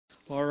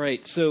All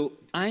right, so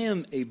I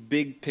am a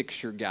big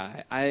picture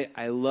guy.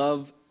 I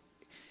love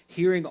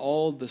hearing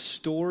all the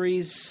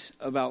stories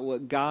about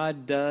what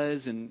God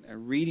does and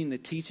reading the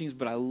teachings,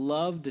 but I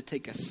love to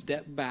take a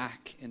step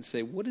back and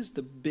say, what is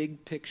the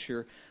big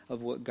picture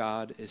of what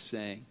God is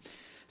saying?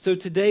 So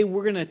today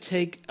we're going to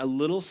take a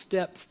little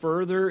step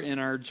further in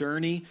our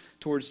journey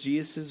towards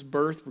Jesus'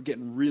 birth. We're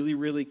getting really,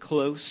 really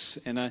close,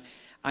 and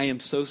I am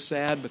so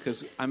sad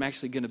because I'm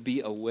actually going to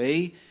be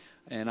away.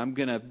 And I'm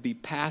going to be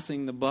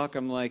passing the buck.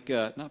 I'm like,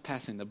 not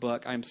passing the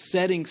buck. I'm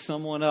setting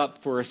someone up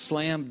for a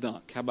slam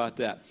dunk. How about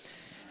that?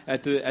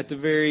 At the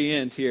very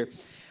end here.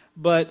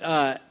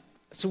 But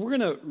so we're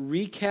going to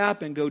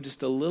recap and go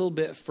just a little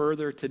bit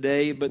further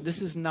today. But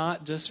this is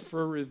not just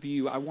for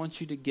review. I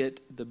want you to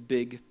get the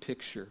big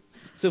picture.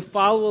 So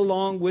follow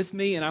along with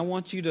me. And I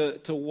want you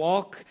to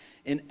walk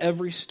in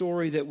every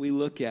story that we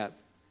look at.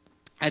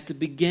 At the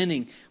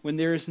beginning, when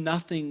there is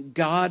nothing,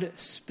 God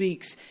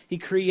speaks. He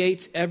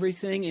creates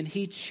everything, and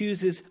He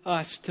chooses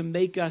us to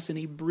make us, and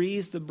He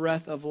breathes the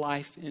breath of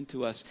life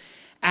into us.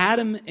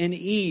 Adam and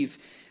Eve,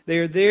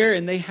 they're there,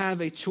 and they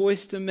have a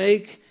choice to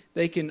make.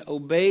 They can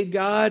obey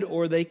God,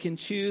 or they can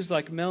choose,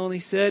 like Melanie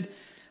said,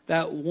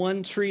 that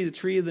one tree, the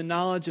tree of the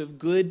knowledge of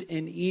good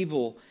and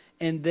evil.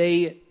 And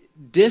they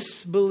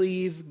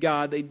disbelieve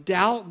God. They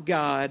doubt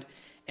God,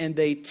 and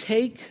they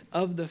take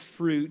of the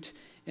fruit,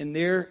 and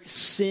their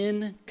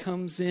sin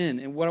comes in.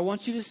 And what I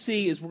want you to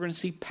see is we're going to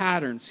see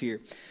patterns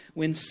here.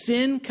 When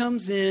sin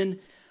comes in,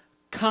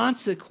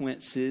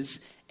 consequences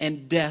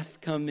and death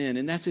come in.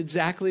 And that's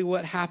exactly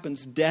what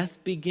happens.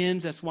 Death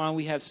begins. That's why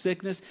we have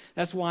sickness.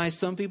 That's why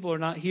some people are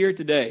not here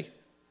today,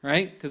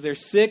 right? Because they're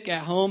sick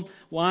at home.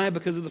 Why?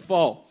 Because of the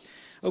fall.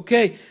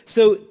 Okay,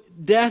 so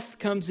death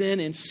comes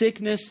in and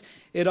sickness.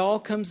 It all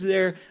comes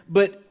there.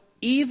 But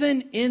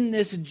even in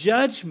this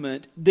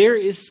judgment, there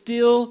is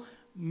still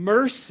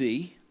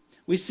mercy.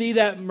 We see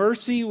that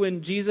mercy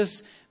when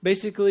Jesus,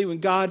 basically when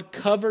God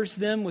covers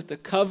them with the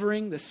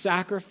covering, the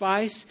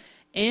sacrifice,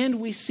 and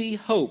we see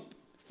hope.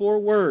 4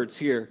 words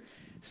here: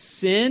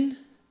 sin,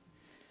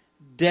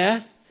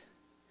 death,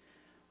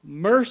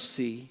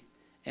 mercy,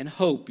 and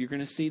hope. You're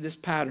going to see this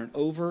pattern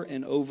over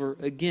and over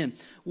again.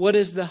 What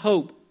is the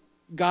hope?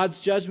 God's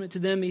judgment to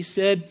them, He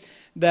said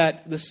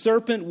that the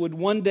serpent would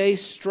one day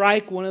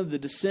strike one of the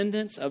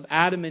descendants of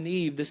Adam and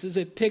Eve. This is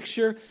a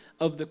picture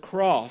of the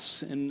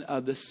cross and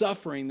the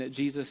suffering that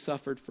Jesus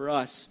suffered for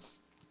us.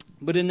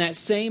 But in that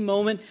same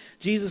moment,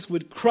 Jesus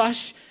would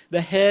crush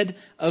the head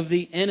of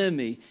the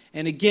enemy.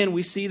 And again,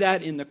 we see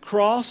that in the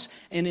cross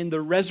and in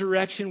the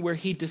resurrection where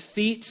He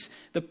defeats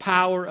the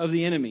power of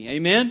the enemy.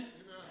 Amen?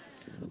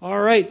 All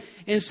right.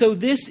 And so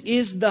this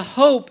is the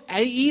hope.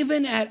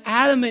 Even at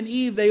Adam and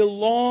Eve, they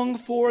long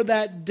for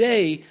that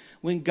day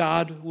when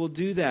God will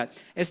do that.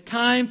 As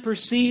time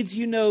proceeds,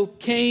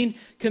 Cain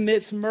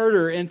commits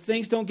murder and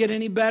things don't get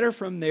any better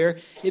from there.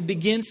 It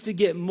begins to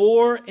get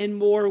more and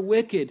more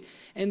wicked.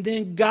 And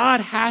then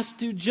God has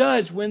to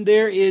judge. When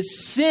there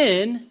is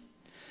sin,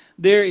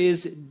 there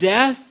is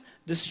death,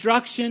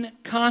 destruction,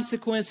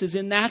 consequences,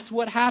 and that's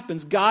what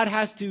happens. God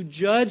has to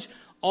judge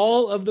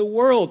all of the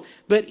world.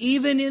 But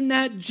even in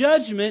that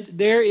judgment,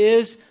 there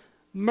is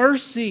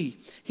mercy.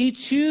 He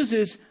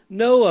chooses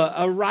Noah,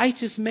 a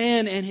righteous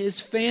man, and his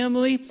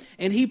family,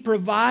 and He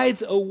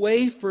provides a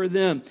way for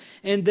them.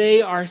 And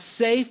they are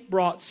safe,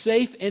 brought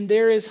safe, and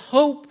there is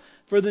hope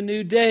for the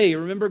new day.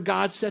 Remember,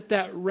 God set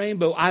that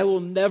rainbow. I will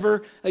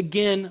never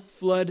again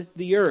flood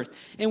the earth.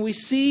 And we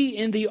see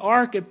in the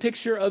ark a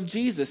picture of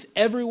Jesus.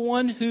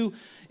 Everyone who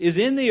is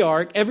in the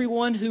ark,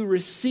 everyone who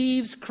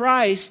receives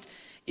Christ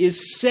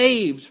is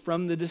saved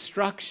from the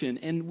destruction.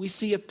 And we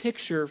see a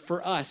picture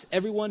for us.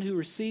 Everyone who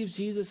receives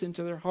Jesus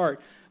into their heart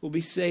will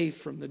be saved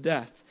from the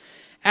death.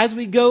 As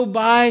we go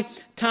by,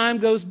 time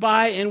goes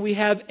by, and we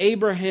have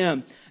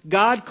Abraham.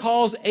 God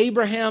calls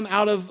Abraham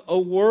out of a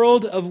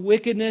world of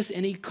wickedness,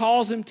 and He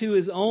calls him to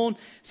His own.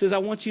 Says, I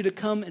want you to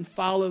come and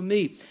follow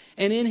me.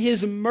 And in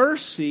His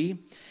mercy,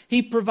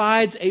 He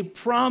provides a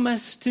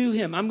promise to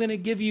him. I'm going to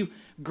give you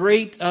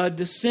great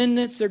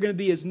descendants. They're going to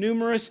be as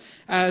numerous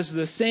as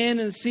the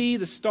sand and the sea,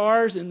 the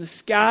stars in the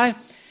sky.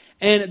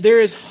 And there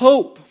is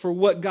hope for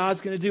what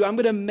God's going to do. I'm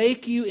going to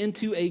make you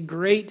into a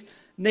great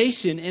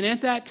nation. And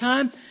at that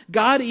time,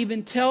 God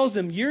even tells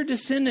them, your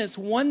descendants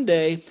one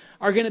day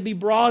are going to be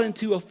brought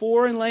into a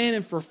foreign land,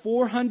 and for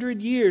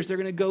 400 years they're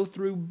going to go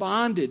through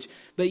bondage.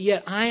 But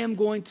yet I am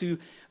going to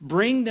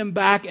bring them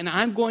back, and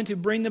I'm going to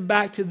bring them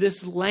back to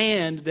this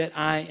land that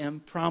I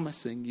am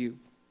promising you.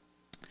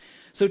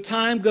 So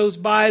time goes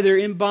by, they're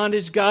in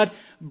bondage. God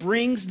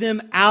brings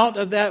them out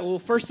of that. Well,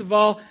 first of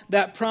all,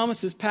 that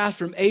promise is passed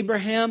from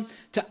Abraham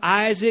to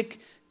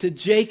Isaac to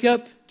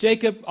Jacob.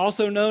 Jacob,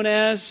 also known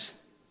as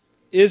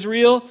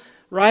Israel,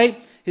 right?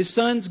 His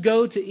sons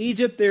go to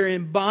Egypt. They're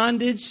in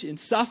bondage and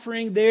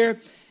suffering there.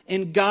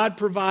 And God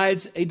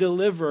provides a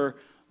deliverer,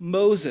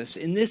 Moses.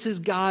 And this is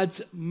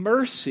God's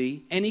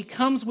mercy. And He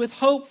comes with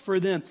hope for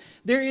them.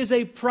 There is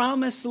a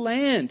promised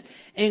land.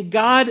 And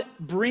God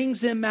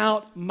brings them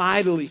out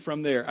mightily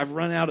from there. I've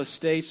run out of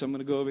stage, so I'm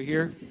going to go over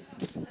here.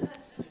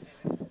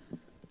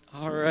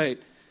 All right.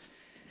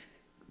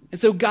 And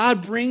so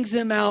God brings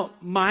them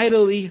out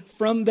mightily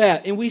from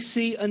that. And we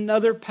see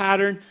another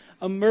pattern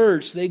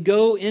emerge. They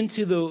go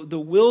into the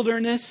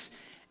wilderness.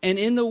 And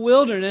in the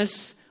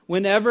wilderness,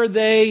 whenever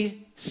they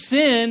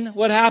sin,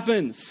 what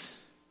happens?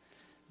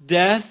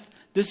 Death,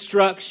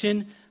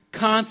 destruction,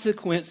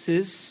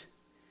 consequences.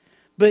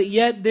 But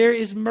yet there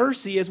is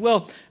mercy as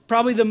well.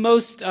 Probably the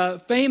most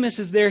famous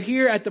is they're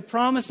here at the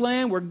promised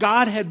land where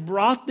God had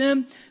brought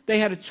them. They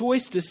had a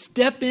choice to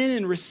step in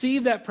and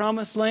receive that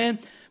promised land,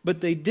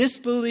 but they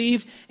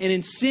disbelieved. And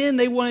in sin,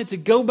 they wanted to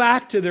go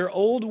back to their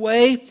old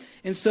way.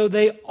 And so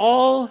they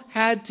all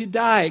had to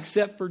die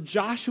except for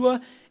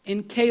Joshua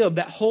and Caleb.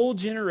 That whole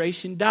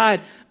generation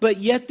died. But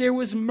yet there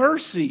was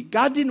mercy.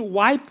 God didn't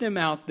wipe them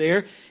out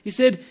there. He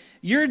said,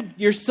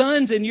 your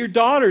sons and your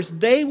daughters,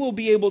 they will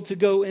be able to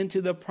go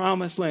into the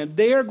promised land.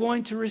 They are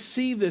going to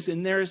receive this,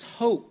 and there is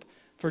hope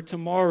for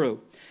tomorrow.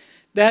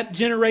 That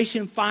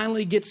generation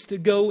finally gets to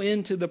go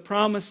into the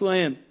promised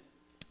land.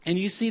 And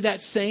you see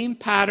that same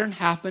pattern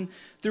happen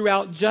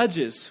throughout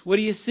Judges. What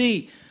do you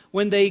see?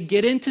 When they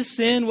get into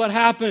sin, what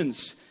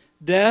happens?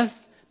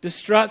 Death,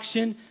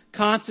 destruction,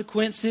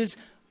 consequences,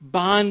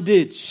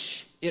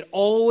 bondage. It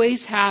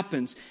always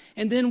happens.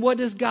 And then what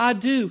does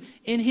God do?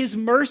 In His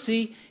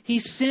mercy, He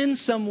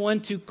sends someone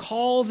to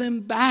call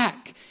them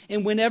back.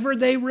 And whenever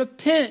they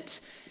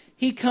repent,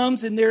 He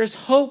comes and there is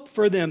hope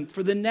for them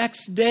for the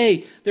next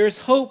day. There is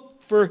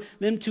hope for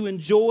them to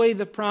enjoy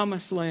the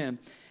promised land.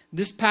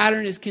 This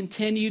pattern is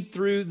continued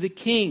through the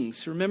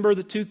kings. Remember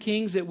the two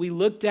kings that we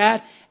looked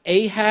at?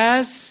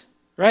 Ahaz,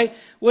 right?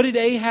 What did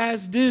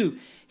Ahaz do?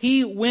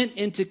 He went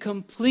into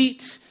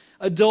complete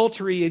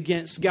adultery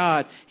against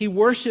God. He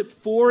worshiped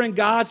foreign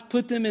gods,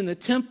 put them in the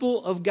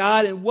temple of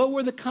God. And what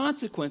were the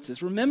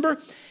consequences? Remember,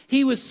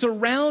 he was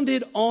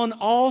surrounded on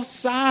all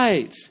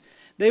sides.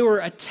 They were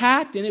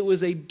attacked, and it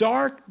was a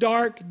dark,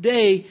 dark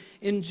day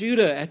in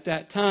Judah at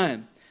that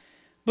time.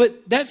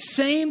 But that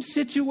same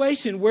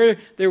situation where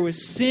there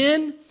was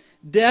sin,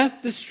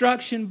 death,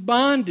 destruction,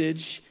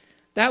 bondage,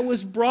 that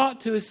was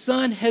brought to his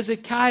son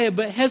Hezekiah.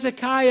 But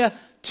Hezekiah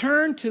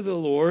turned to the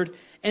Lord,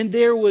 and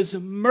there was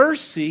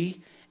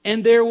mercy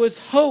and there was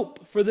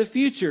hope for the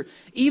future.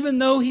 Even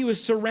though he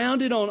was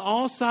surrounded on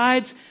all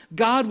sides,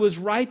 God was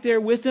right there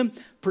with him,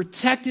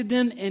 protected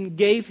them, and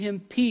gave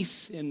him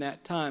peace in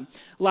that time.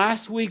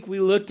 Last week we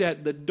looked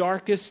at the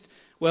darkest,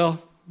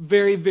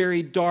 very,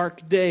 very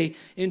dark day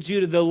in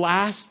Judah, the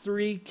last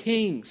three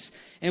kings.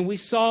 And we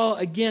saw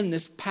again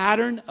this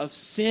pattern of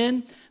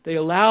sin. They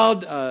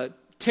allowed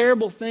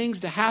terrible things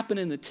to happen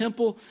in the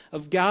temple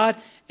of God,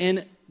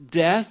 and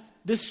death,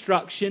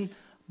 destruction,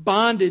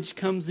 bondage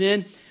comes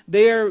in.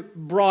 They are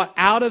brought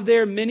out of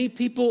there. Many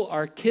people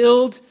are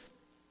killed,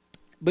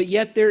 but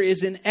yet there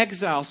is an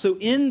exile. So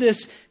in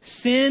this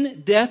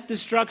sin, death,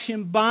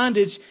 destruction,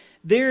 bondage,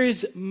 there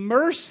is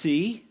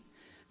mercy.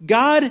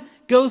 God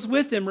goes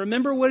with them.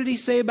 Remember, what did he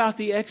say about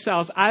the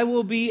exiles? I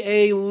will be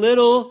a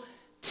little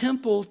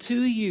temple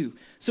to you.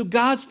 So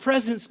God's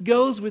presence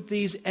goes with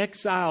these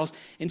exiles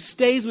and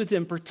stays with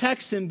them,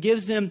 protects them,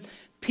 gives them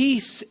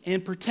peace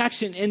and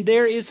protection. And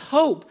there is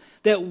hope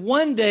that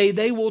one day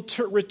they will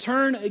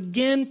return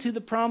again to the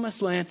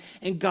promised land,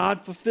 and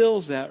God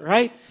fulfills that,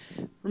 right?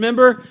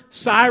 Remember,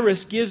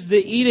 Cyrus gives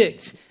the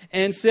edict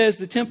and says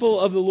the temple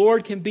of the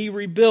Lord can be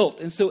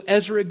rebuilt. And so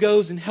Ezra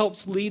goes and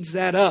leads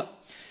that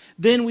up.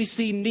 Then we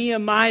see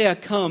Nehemiah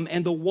come,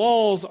 and the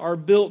walls are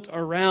built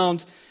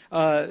around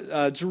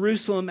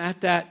Jerusalem at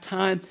that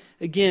time.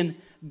 Again,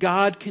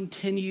 God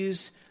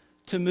continues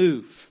to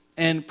move.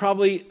 And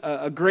probably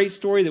a great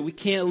story that we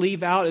can't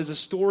leave out is a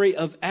story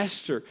of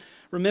Esther.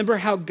 Remember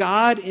how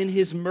God in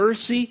his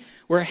mercy,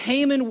 where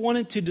Haman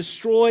wanted to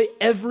destroy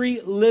every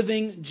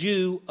living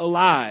Jew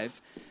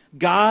alive,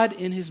 God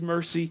in his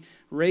mercy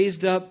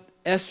raised up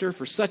Esther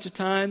for such a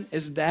time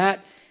as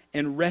that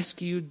and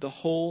rescued the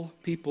whole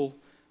people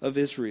of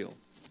Israel.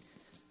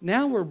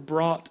 Now we're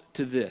brought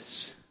to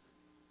this.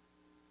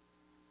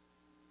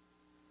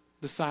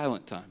 The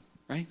silent time,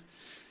 right?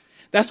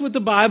 That's what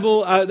the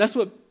Bible, that's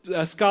what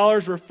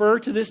scholars refer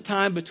to this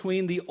time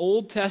between the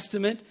Old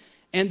Testament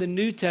and the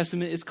New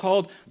Testament. Is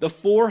called the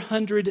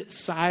 400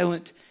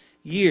 silent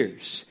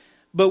years.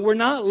 But we're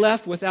not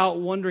left without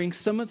wondering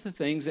some of the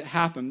things that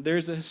happened.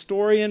 There's a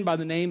historian by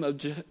the name of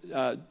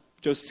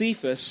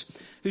Josephus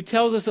who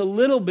tells us a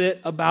little bit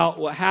about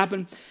what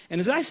happened. And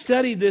as I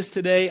studied this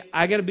today,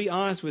 I got to be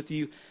honest with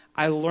you,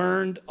 I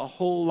learned a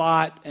whole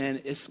lot,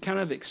 and it's kind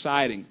of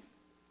exciting.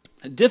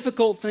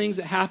 Difficult things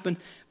that happen,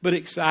 but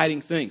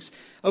exciting things.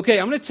 Okay,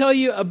 I'm going to tell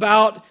you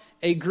about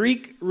a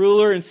Greek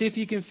ruler, and see if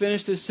you can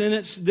finish this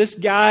sentence. This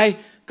guy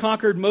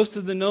conquered most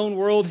of the known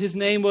world. His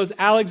name was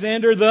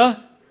Alexander the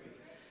Great.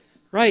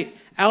 Right.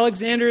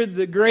 Alexander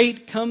the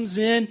Great comes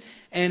in,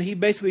 and he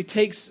basically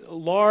takes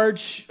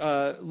large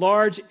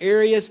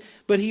areas,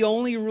 but he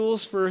only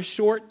rules for a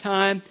short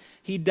time.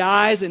 He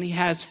dies, and he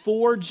has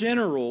 4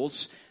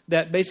 generals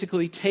that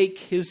basically take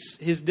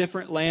his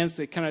different lands.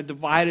 They kind of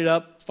divide it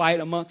up, fight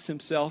amongst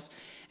himself.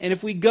 And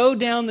if we go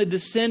down the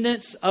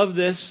descendants of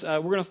this,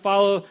 we're going to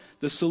follow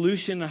the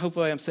solution.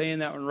 Hopefully I'm saying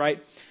that one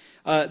right.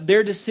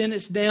 Their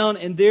descendants down,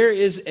 and there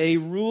is a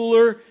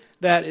ruler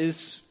that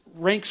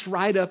ranks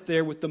right up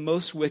there with the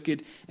most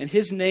wicked, and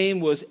his name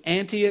was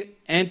Antiochus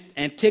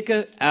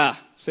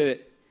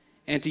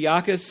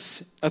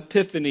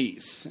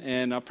Epiphanes,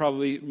 and I'll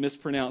probably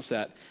mispronounce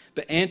that,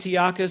 but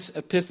Antiochus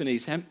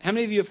Epiphanes. How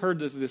many of you have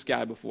heard of this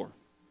guy before?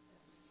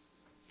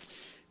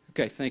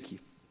 Okay, thank you.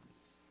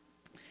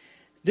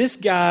 This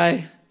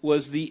guy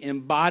was the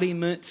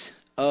embodiment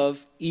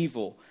of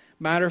evil.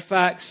 Matter of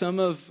fact, some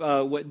of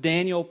what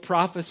Daniel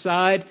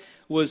prophesied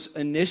was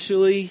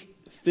initially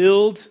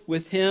filled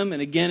with him.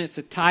 And again, it's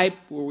a type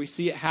where we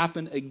see it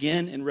happen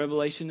again in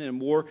Revelation and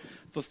more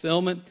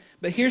fulfillment.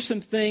 But here's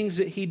some things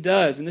that he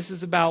does. And this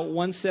is about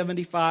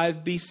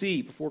 175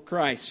 BC, before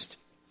Christ.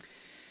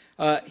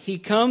 He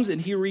comes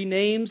and he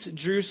renames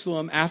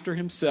Jerusalem after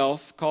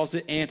himself, calls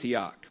it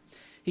Antioch.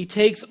 He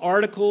takes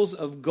articles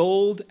of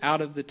gold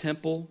out of the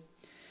temple.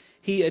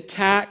 He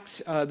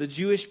attacked the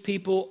Jewish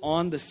people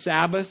on the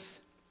Sabbath.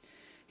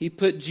 He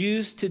put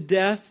Jews to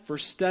death for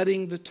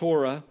studying the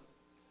Torah.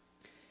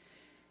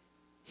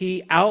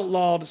 He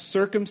outlawed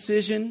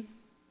circumcision.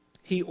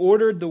 He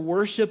ordered the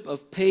worship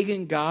of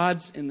pagan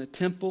gods in the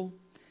temple.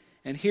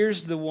 And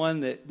here's the one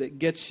that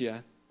gets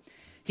you.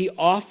 He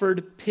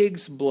offered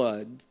pig's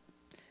blood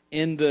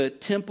in the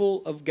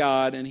temple of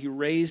God, and he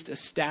raised a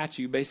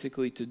statue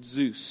basically to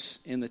Zeus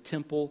in the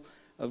temple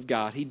of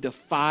God. He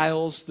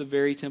defiles the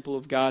very temple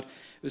of God.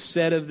 It was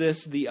said of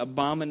this, the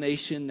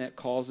abomination that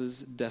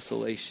causes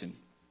desolation.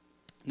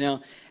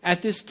 Now,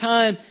 at this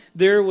time,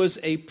 there was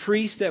a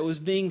priest that was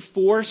being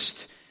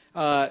forced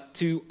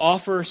to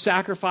offer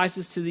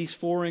sacrifices to these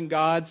foreign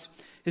gods.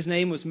 His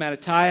name was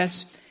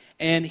Mattathias,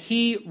 and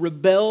he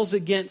rebels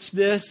against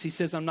this. He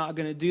says, I'm not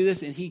going to do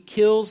this, and he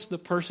kills the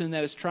person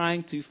that is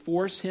trying to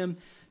force him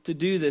to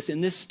do this.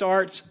 And this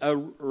starts a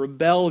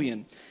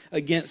rebellion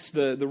against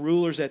the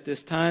rulers at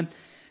this time.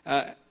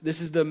 This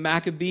is the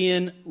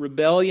Maccabean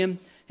rebellion.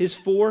 His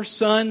 4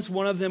 sons,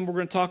 one of them we're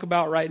going to talk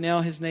about right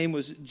now, his name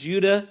was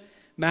Judah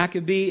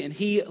Maccabee, and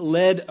he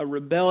led a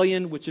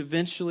rebellion which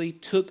eventually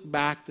took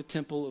back the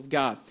temple of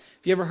God.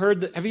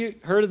 Have you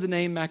heard of the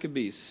name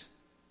Maccabees?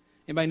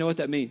 Anybody know what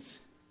that means?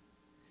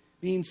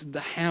 It means the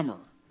hammer.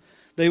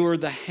 They were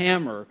the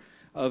hammer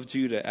of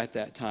Judah at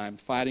that time,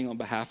 fighting on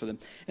behalf of them.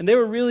 And they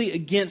were really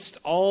against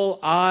all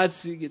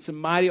odds. It's a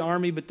mighty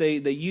army, but they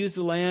used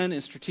the land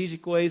in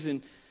strategic ways,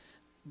 and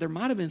there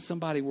might have been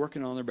somebody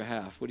working on their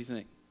behalf. What do you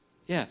think?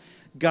 Yeah,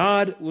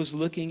 God was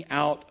looking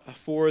out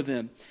for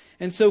them.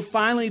 And so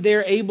finally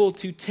they're able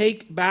to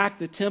take back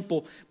the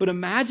temple. But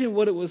imagine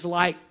what it was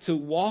like to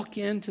walk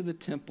into the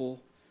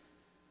temple.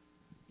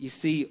 You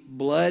see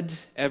blood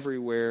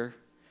everywhere.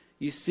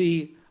 You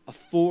see a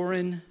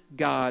foreign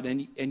god.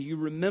 And you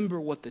remember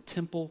what the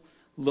temple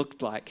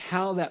looked like.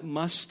 How that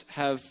must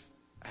have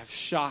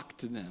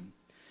shocked them.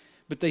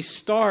 But they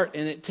start,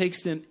 and it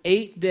takes them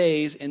 8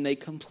 days, and they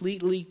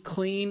completely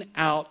clean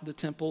out the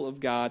temple of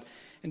God.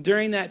 And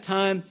during that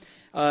time,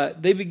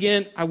 they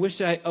begin,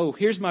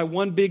 here's my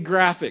one big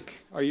graphic.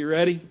 Are you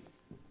ready?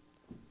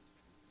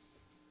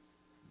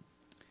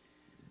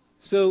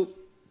 So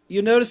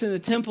you'll notice in the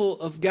temple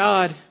of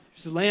God,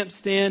 there's a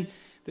lampstand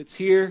that's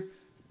here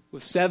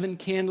with 7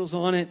 candles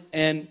on it.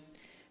 And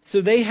so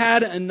they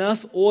had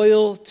enough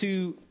oil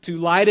to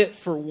light it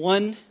for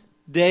 1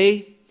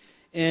 day.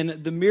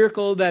 And the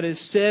miracle that is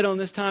said on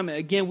this time,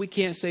 again, we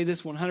can't say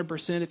this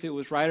 100% if it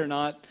was right or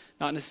not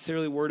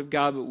necessarily the word of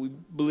God, but we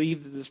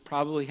believe that this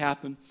probably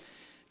happened.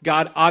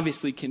 God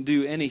obviously can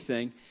do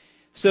anything.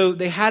 So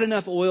they had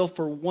enough oil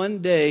for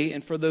 1 day,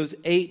 and for those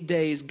 8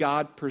 days,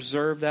 God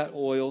preserved that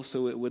oil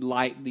so it would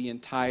light the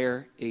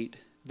entire 8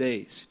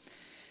 days.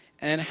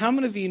 And how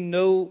many of you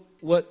know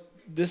what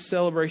this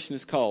celebration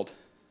is called?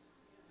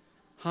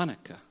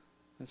 Hanukkah.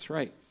 That's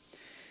right.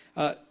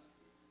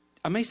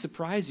 I may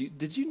surprise you.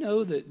 Did you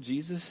know that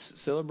Jesus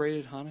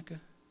celebrated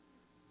Hanukkah?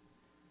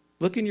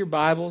 Look in your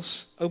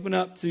Bibles. Open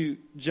up to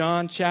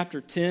John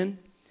chapter 10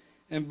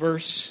 and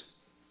verse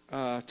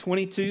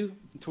 22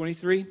 and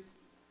 23.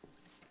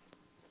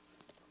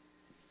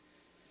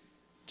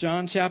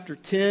 John chapter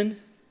 10,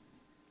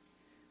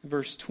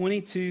 verse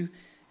 22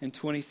 and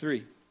 23.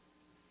 I'll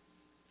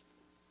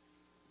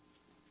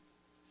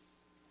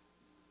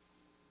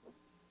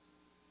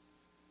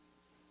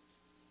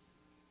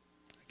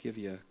give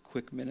you a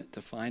quick minute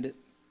to find it.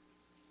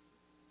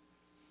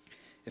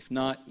 If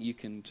not, you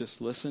can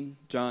just listen.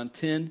 John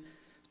 10,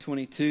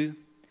 22.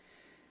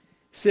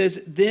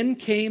 Says, then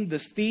came the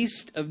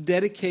feast of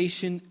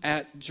dedication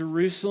at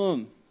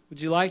Jerusalem.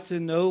 Would you like to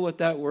know what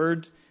that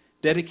word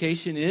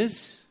dedication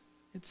is?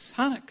 It's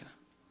Hanukkah,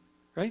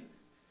 right?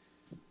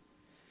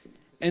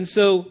 And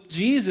so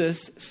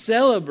Jesus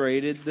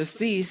celebrated the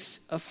feast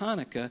of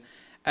Hanukkah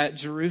at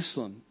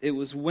Jerusalem. It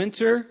was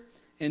winter,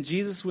 and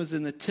Jesus was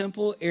in the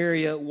temple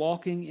area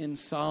walking in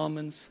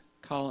Solomon's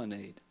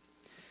colonnade.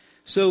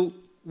 So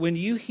when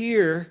you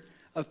hear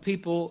of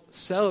people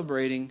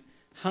celebrating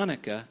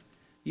Hanukkah,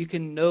 you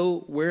can know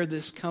where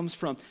this comes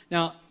from.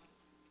 Now,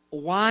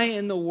 why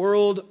in the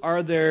world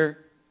are there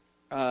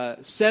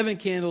 7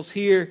 candles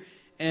here,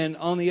 and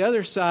on the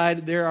other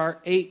side there are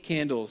 8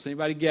 candles?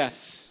 Anybody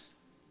guess?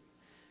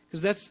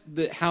 Because that's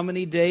how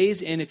many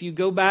days? And if you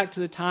go back to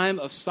the time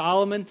of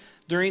Solomon,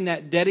 during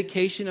that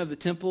dedication of the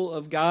temple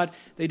of God,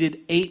 they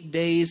did 8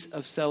 days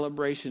of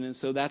celebration, and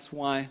so that's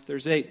why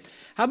there's 8.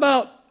 How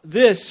about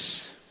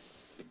this?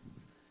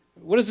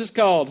 What is this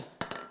called?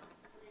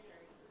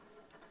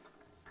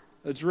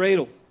 A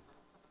dreidel.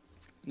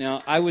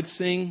 Now, I would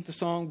sing the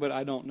song, but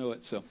I don't know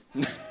it, so.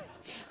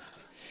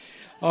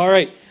 All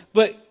right.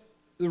 But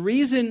the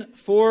reason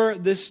for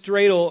this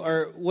dreidel,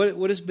 or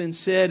what has been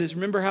said, is,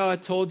 remember how I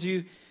told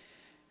you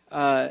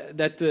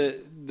that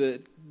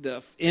the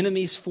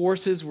enemy's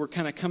forces were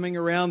kind of coming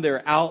around.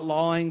 They're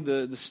outlawing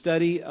the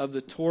study of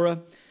the Torah.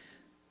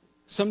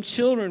 Some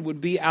children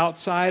would be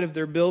outside of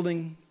their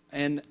building,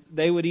 and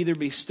they would either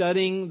be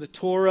studying the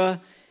Torah,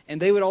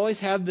 and they would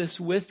always have this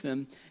with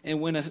them. And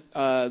when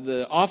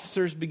the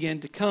officers began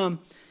to come,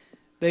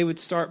 they would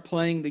start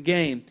playing the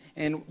game.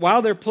 And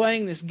while they're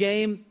playing this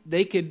game,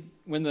 they could,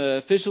 when the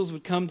officials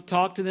would come to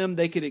talk to them,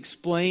 they could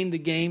explain the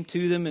game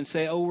to them and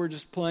say, "Oh, we're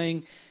just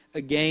playing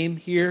a game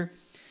here."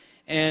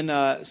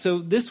 And so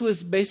this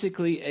was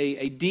basically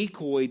a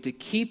decoy to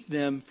keep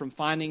them from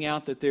finding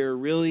out that they're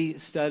really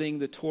studying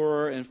the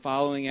Torah and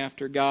following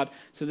after God.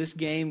 So this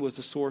game was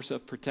a source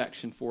of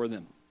protection for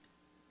them.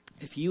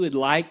 If you would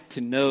like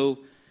to know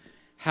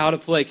how to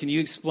play, can you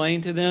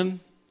explain to them?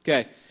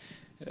 Okay.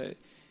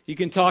 You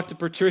can talk to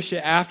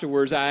Patricia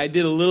afterwards. I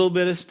did a little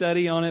bit of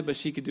study on it, but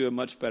she could do a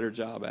much better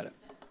job at it.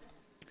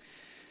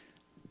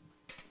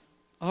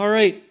 All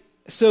right.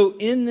 So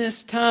in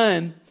this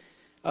time,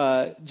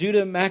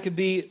 Judah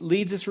Maccabee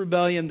leads this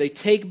rebellion. They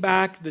take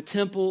back the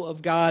temple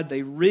of God.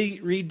 They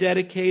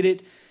rededicate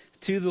it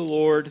to the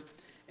Lord,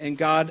 and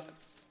God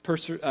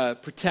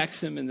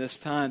protects them in this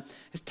time.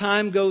 As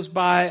time goes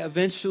by,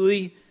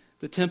 eventually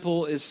the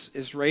temple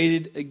is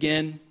raided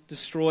again,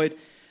 destroyed.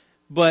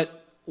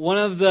 But one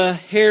of the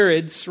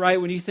Herods, right?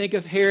 When you think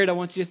of Herod, I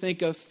want you to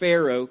think of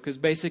Pharaoh, because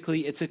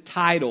basically it's a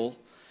title.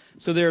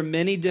 So there are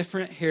many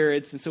different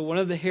Herods. And so one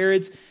of the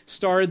Herods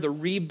started the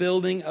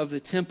rebuilding of the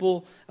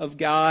temple of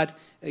God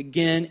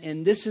again.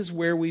 And this is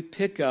where we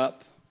pick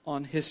up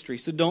on history.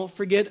 So don't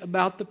forget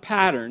about the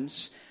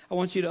patterns. I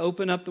want you to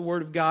open up the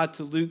Word of God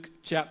to Luke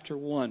chapter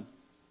 1.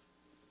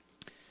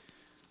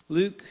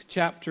 Luke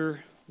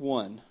chapter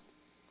 1.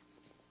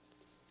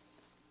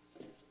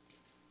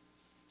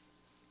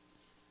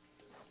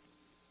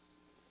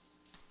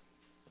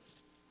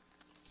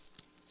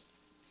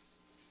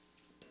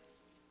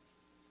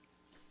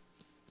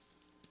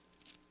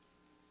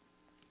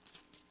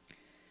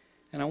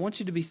 And I want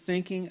you to be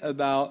thinking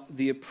about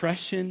the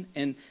oppression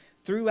and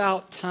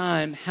throughout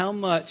time how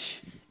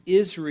much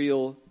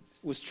Israel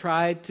was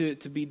tried to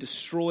be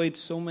destroyed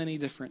so many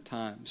different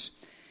times.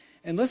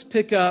 And let's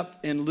pick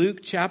up in Luke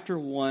chapter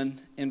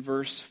 1 and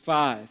verse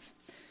 5.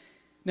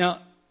 Now,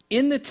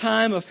 in the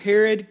time of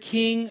Herod,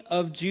 king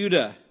of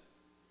Judah.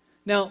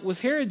 Now,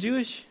 was Herod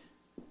Jewish?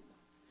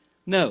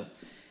 No.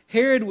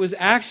 Herod was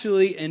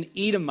actually an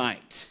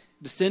Edomite,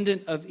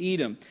 descendant of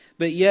Edom.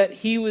 But yet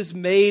he was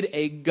made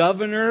a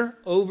governor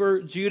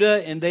over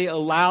Judah, and they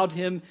allowed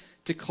him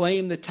to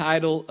claim the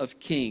title of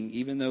king,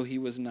 even though he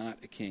was not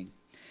a king.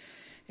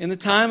 In the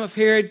time of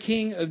Herod,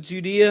 king of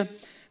Judea,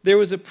 there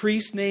was a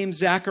priest named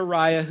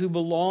Zechariah who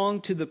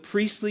belonged to the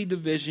priestly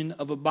division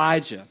of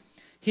Abijah.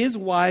 His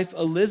wife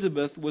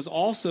Elizabeth was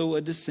also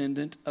a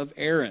descendant of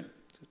Aaron.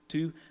 So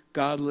 2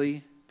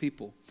 godly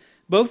people.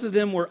 Both of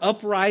them were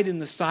upright in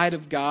the sight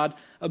of God,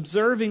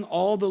 observing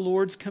all the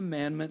Lord's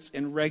commandments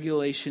and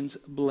regulations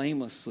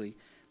blamelessly.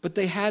 But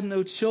they had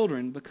no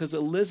children because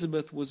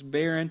Elizabeth was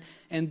barren,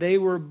 and they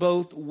were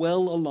both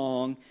well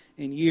along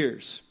in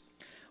years.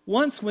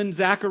 Once when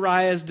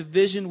Zechariah's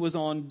division was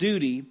on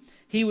duty,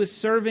 he was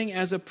serving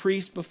as a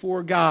priest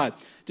before God.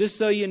 Just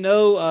so you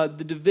know,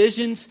 the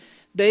divisions,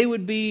 they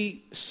would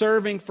be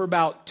serving for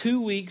about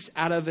 2 weeks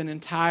out of an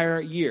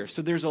entire year.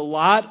 So there's a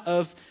lot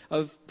of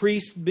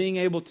priests being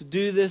able to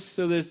do this.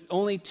 So there's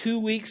only 2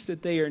 weeks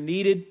that they are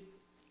needed.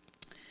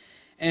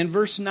 And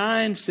verse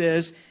 9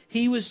 says,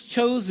 he was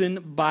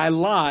chosen by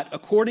lot,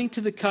 according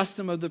to the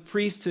custom of the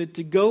priesthood,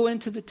 to go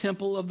into the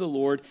temple of the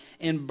Lord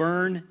and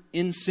burn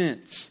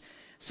incense.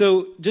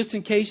 So just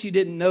in case you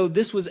didn't know,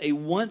 this was a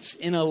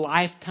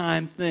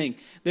once-in-a-lifetime thing.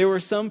 There were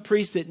some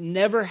priests that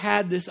never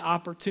had this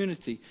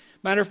opportunity.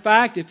 Matter of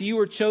fact, if you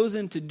were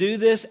chosen to do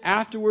this,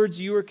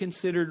 afterwards you were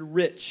considered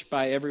rich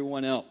by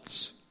everyone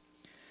else.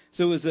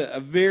 So it was a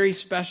very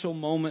special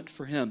moment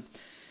for him.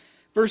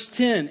 Verse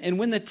 10, and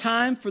when the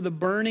time for the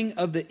burning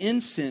of the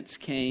incense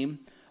came,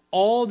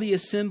 all the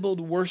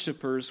assembled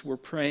worshipers were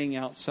praying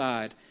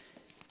outside.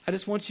 I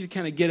just want you to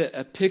kind of get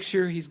a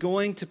picture. He's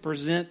going to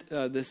present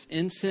this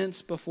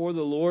incense before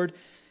the Lord.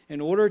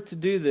 In order to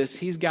do this,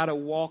 he's got to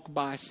walk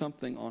by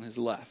something on his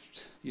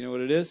left. You know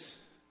what it is?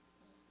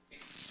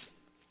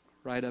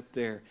 Right up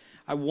there.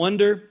 I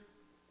wonder,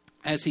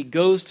 as he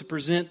goes to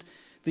present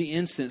the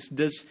incense,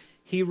 does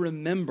he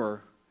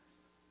remember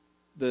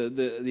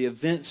the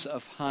events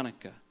of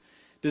Hanukkah?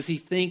 Does he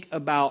think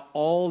about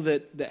all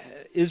that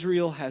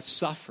Israel has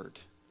suffered?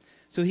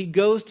 So he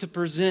goes to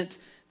present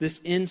this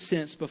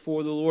incense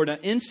before the Lord. Now,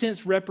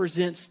 incense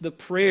represents the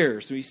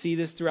prayers. We see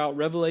this throughout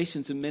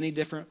Revelations in many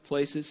different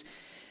places.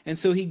 And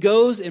so he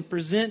goes and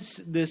presents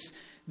this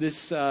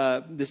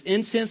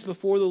incense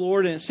before the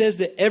Lord, and it says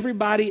that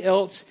everybody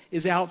else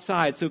is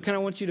outside. So kind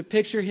of want you to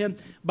picture him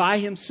by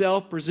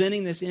himself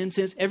presenting this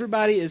incense.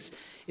 Everybody is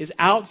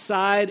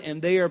outside,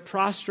 and they are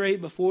prostrate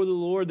before the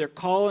Lord. They're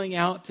calling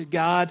out to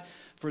God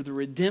for the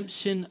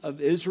redemption of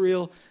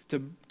Israel,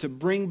 to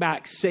bring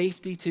back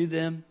safety to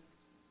them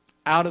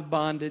out of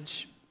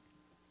bondage.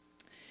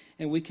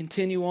 And we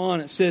continue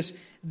on. It says,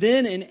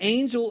 "Then an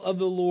angel of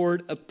the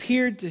Lord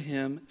appeared to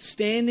him,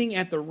 standing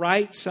at the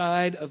right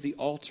side of the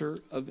altar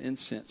of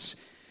incense."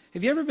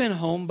 Have you ever been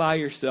home by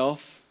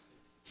yourself?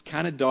 It's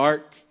kind of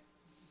dark.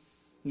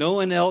 No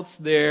one else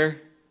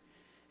there.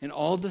 And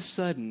all of a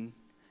sudden,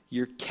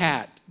 your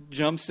cat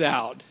jumps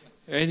out.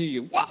 And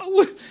you,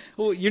 wow!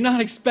 Well, you're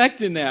not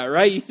expecting that,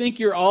 right? You think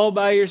you're all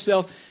by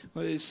yourself.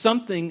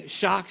 Something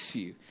shocks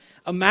you.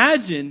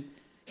 Imagine,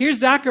 here's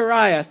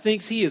Zechariah,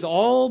 thinks he is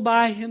all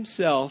by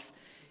himself.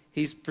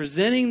 He's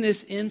presenting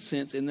this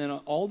incense, and then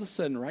all of a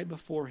sudden, right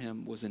before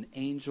him, was an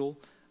angel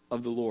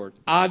of the Lord.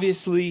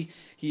 Obviously,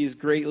 he is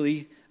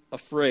greatly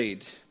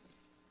afraid.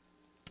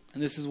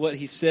 And this is what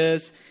he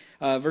says.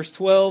 Verse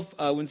 12,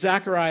 when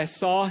Zechariah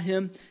saw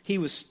him, he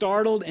was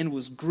startled and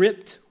was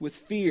gripped with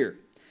fear.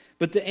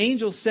 But the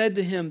angel said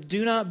to him,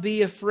 "Do not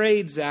be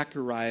afraid,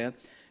 Zechariah.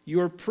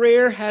 Your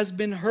prayer has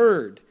been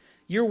heard.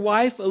 Your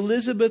wife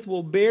Elizabeth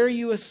will bear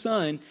you a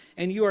son,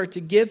 and you are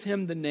to give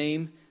him the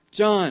name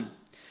John."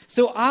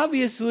 So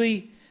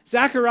obviously,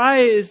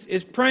 Zechariah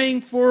is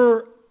praying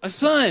for a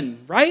son,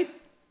 right?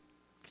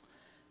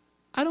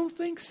 I don't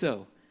think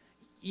so.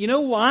 You know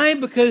why?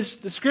 Because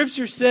the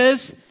scripture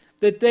says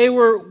that they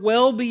were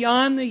well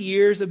beyond the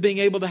years of being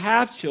able to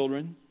have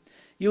children.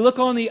 You look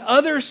on the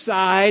other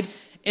side,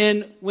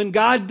 and when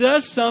God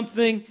does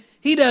something,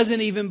 he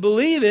doesn't even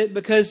believe it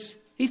because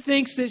he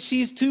thinks that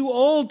she's too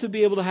old to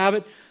be able to have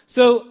it.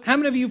 So how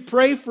many of you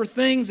pray for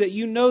things that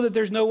you know that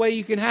there's no way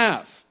you can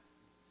have?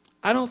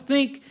 I don't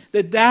think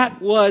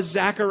that was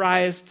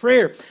Zechariah's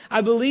prayer. I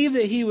believe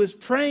that he was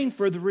praying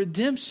for the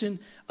redemption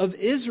of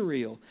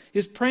Israel. He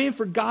was praying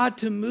for God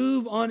to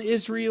move on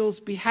Israel's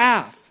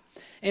behalf.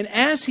 And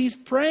as he's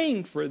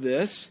praying for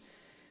this,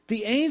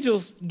 the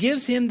angel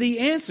gives him the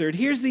answer.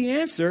 Here's the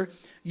answer.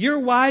 Your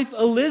wife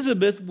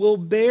Elizabeth will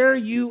bear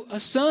you a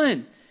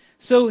son.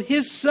 So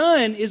his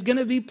son is going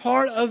to be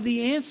part of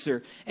the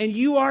answer. And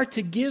you are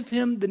to give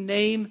him the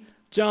name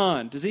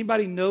John. Does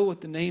anybody know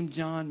what the name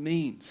John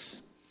means?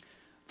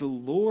 The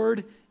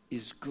Lord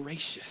is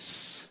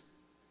gracious.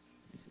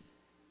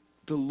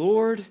 The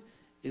Lord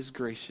is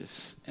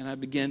gracious. And I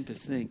began to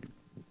think,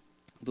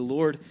 the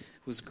Lord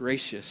was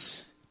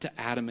gracious to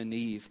Adam and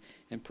Eve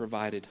and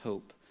provided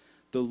hope.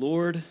 The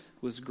Lord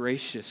was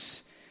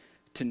gracious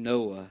to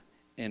Noah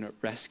and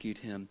rescued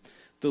him.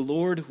 The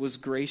Lord was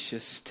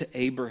gracious to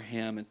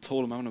Abraham and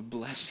told him, "I'm going to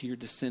bless your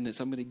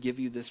descendants. I'm going to give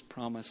you this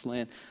promised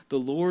land." The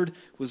Lord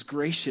was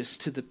gracious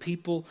to the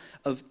people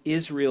of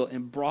Israel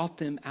and brought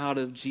them out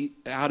of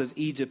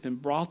Egypt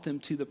and brought them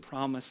to the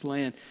promised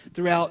land.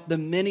 Throughout the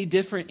many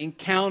different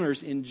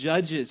encounters in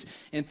Judges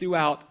and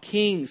throughout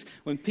Kings,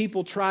 when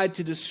people tried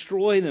to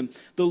destroy them,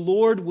 the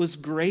Lord was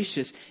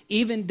gracious,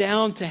 even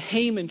down to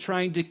Haman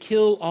trying to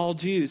kill all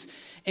Jews.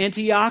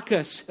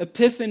 Antiochus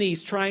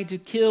Epiphanes trying to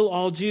kill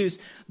all Jews.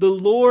 The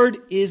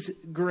Lord is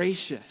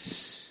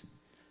gracious.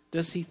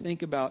 Does he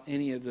think about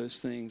any of those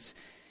things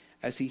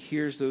as he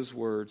hears those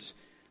words?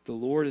 The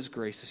Lord is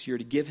gracious. You're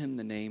to give him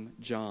the name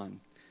John.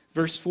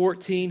 Verse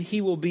 14, he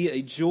will be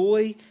a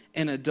joy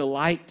and a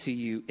delight to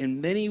you,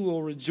 and many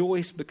will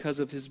rejoice because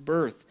of his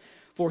birth.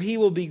 For he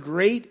will be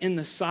great in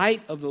the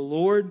sight of the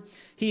Lord.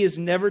 He is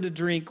never to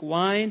drink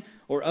wine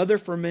or other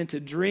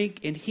fermented drink,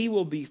 and he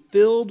will be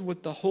filled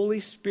with the Holy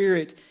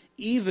Spirit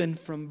even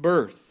from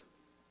birth.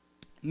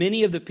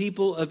 Many of the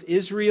people of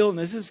Israel, and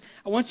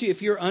I want you,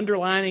 if you're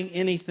underlining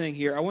anything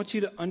here, I want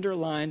you to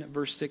underline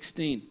verse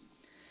 16.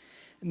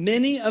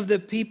 Many of the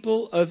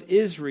people of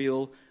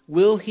Israel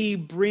will he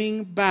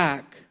bring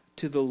back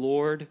to the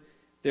Lord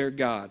their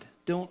God.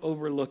 Don't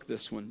overlook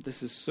this one.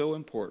 This is so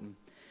important.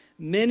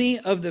 Many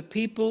of the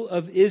people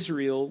of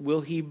Israel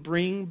will he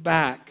bring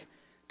back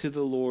to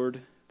the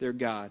Lord their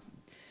God.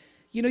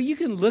 You know, you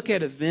can look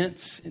at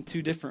events in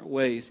two different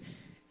ways.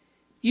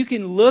 You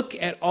can look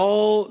at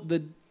all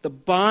the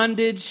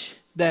bondage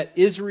that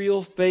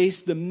Israel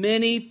faced, the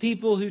many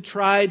people who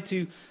tried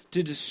to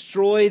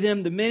destroy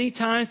them, the many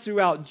times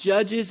throughout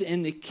Judges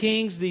and the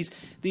Kings,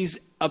 these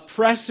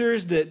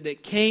oppressors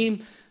that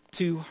came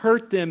to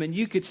hurt them. And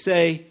you could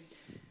say,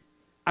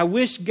 I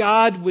wish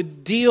God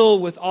would deal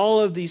with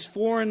all of these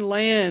foreign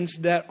lands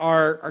that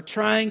are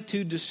trying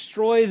to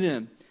destroy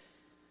them.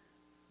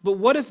 But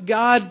what if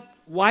God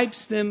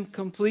wipes them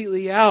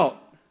completely out?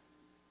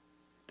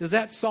 Does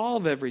that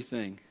solve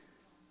everything?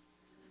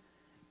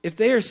 if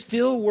they are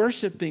still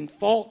worshiping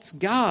false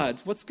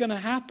gods, what's going to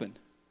happen?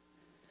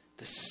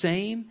 The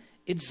same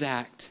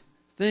exact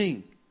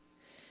thing.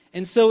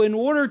 And so in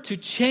order to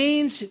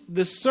change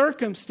the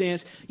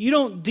circumstance, you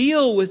don't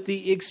deal with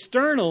the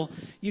external,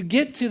 you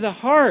get to the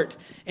heart.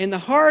 And the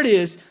heart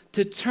is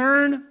to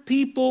turn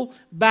people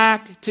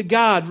back to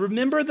God.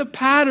 Remember the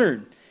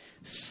pattern: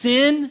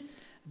 sin,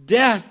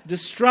 death,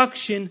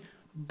 destruction,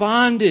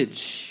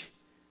 bondage.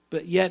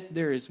 But yet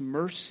there is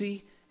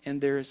mercy and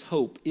there is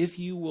hope if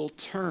you will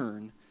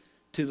turn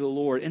to the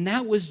Lord. And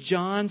that was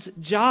John's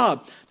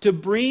job, to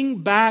bring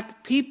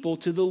back people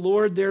to the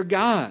Lord their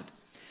God.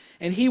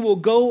 And he will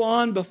go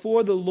on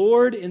before the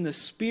Lord in the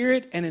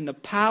spirit and in the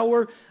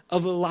power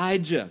of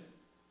Elijah.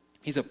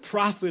 He's a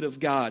prophet of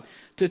God,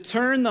 to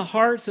turn the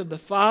hearts of the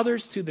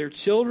fathers to their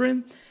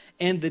children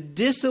and the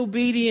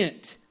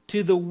disobedient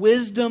to the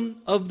wisdom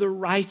of the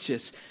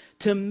righteous,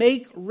 to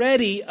make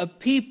ready a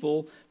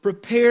people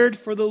prepared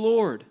for the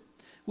Lord.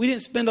 We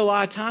didn't spend a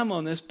lot of time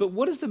on this, but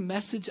what is the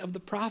message of the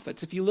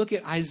prophets? If you look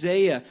at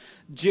Isaiah,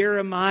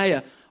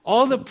 Jeremiah,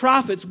 all the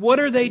prophets, what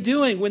are they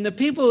doing? When the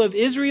people of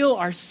Israel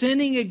are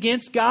sinning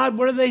against God,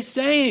 what are they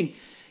saying?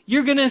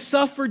 You're going to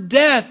suffer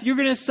death. You're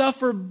going to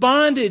suffer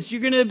bondage.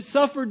 You're going to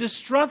suffer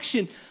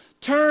destruction.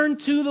 Turn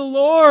to the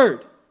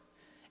Lord.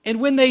 And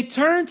when they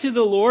turn to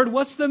the Lord,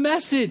 what's the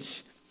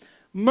message?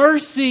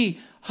 Mercy,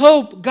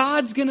 hope.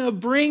 God's going to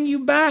bring you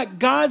back.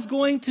 God's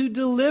going to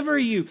deliver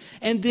you.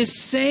 And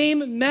this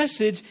same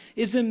message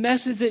is the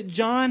message that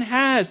John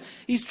has.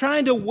 He's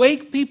trying to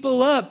wake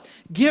people up.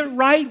 Get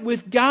right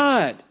with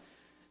God.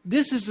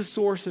 This is the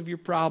source of your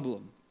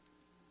problem.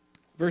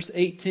 Verse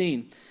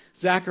 18,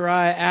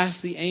 Zechariah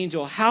asked the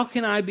angel, "How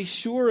can I be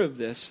sure of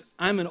this?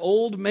 I'm an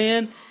old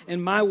man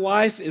and my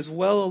wife is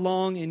well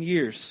along in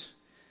years."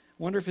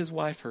 I wonder if his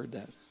wife heard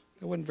that.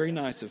 That wasn't very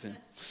nice of him.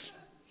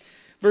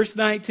 Verse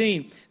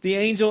 19, the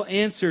angel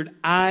answered,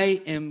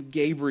 "I am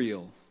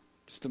Gabriel."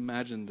 Just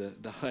imagine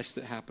the hush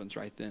that happens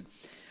right then.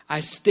 "I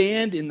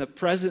stand in the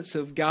presence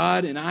of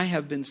God, and I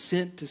have been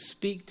sent to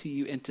speak to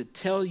you and to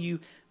tell you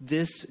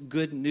this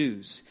good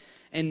news.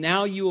 And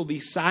now you will be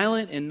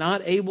silent and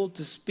not able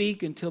to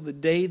speak until the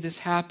day this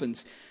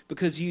happens,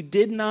 because you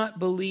did not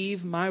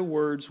believe my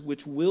words,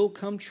 which will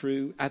come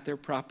true at their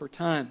proper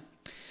time."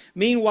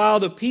 Meanwhile,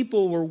 the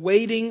people were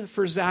waiting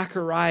for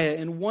Zechariah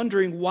and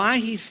wondering why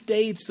he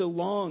stayed so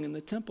long in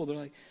the temple. They're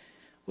like,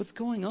 "What's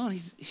going on?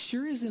 He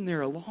sure is in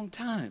there a long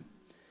time."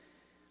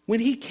 When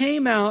he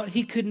came out,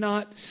 he could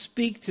not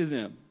speak to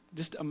them.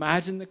 Just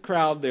imagine the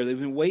crowd there. They've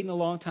been waiting a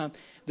long time.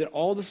 That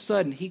all of a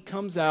sudden he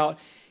comes out.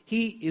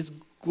 He is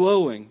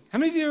glowing. How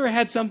many of you ever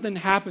had something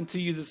happen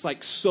to you that's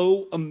like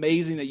so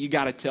amazing that you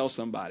got to tell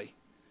somebody?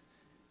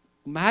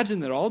 Imagine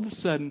that all of a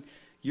sudden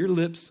your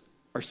lips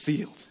are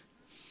sealed.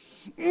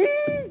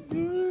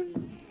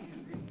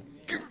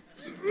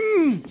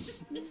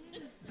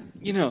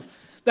 You know,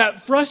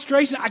 that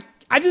frustration.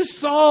 I just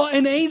saw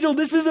an angel.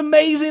 This is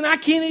amazing. I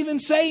can't even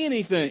say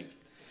anything.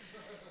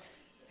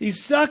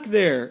 He's stuck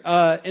there.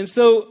 And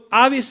so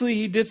obviously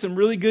he did some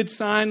really good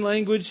sign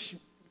language.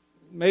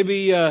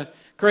 Maybe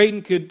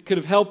Creighton could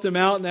have helped him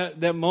out in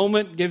that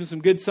moment, give him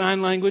some good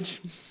sign language.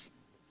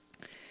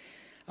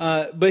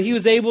 But he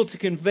was able to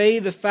convey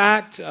the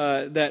fact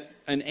that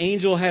an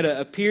angel had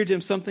appeared to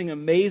him, something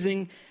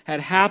amazing had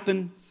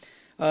happened.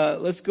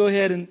 Let's go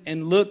ahead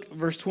and look,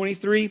 verse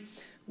 23.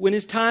 When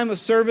his time of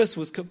service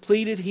was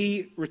completed,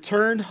 he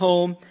returned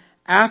home.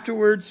 After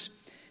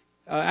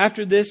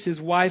this, his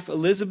wife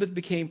Elizabeth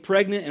became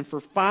pregnant and for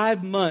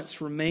 5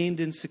 months remained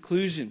in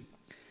seclusion.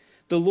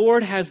 "The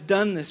Lord has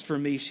done this for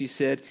me," she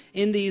said.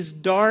 In these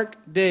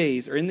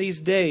days,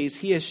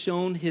 he has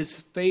shown his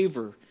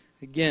favor."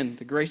 Again,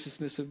 the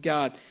graciousness of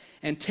God.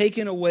 "And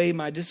taken away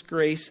my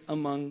disgrace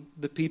among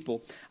the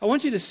people." I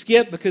want you to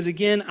skip because,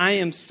 again, I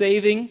am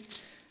saving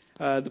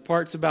the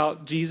parts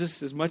about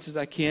Jesus as much as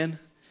I can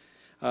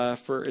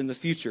for in the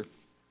future.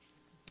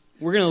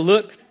 We're going to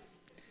look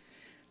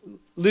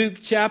Luke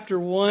chapter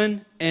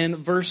 1 and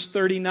verse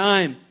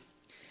 39. It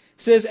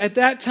says, "At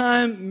that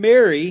time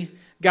Mary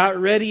got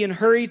ready and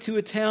hurried to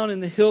a town in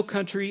the hill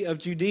country of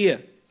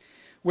Judea,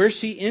 where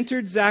she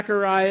entered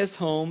Zechariah's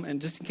home."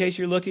 And just in case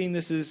you're looking,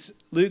 this is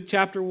Luke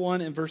chapter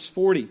 1 and verse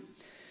 40.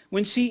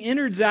 "When she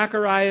entered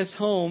Zechariah's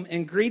home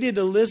and greeted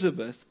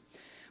Elizabeth,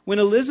 when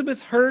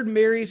Elizabeth heard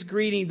Mary's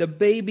greeting, the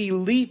baby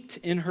leaped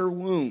in her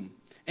womb,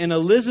 and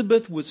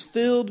Elizabeth was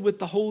filled with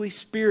the Holy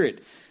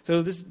Spirit."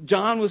 So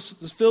John was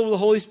filled with the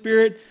Holy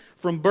Spirit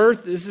from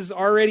birth. This is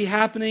already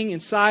happening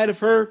inside of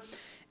her.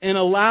 In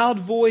a loud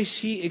voice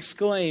she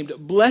exclaimed,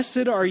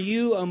 "Blessed are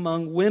you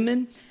among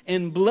women,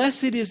 and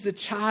blessed is the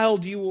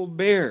child you will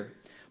bear.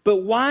 But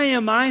why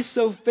am I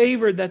so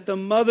favored that the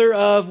mother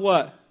of"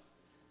 what?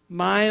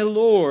 "My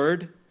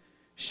Lord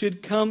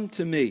should come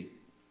to me."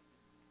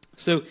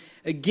 So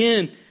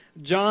again,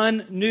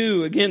 John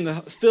knew,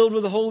 again, filled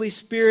with the Holy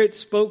Spirit,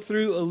 spoke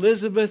through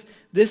Elizabeth.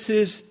 This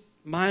is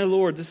my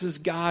Lord. This is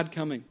God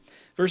coming.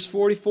 Verse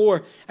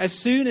 44, "As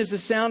soon as the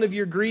sound of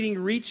your greeting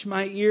reached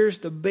my ears,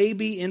 the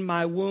baby in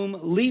my womb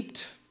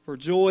leaped for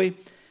joy.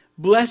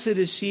 Blessed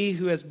is she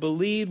who has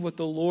believed what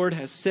the Lord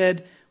has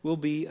said will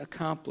be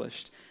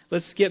accomplished.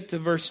 Let's skip to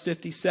verse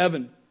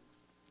 57.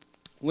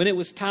 When it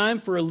was time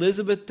for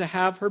Elizabeth to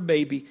have her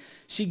baby,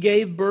 she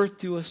gave birth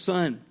to a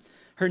son.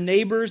 Her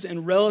neighbors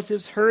and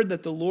relatives heard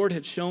that the Lord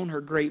had shown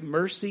her great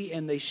mercy,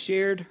 and they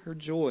shared her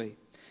joy.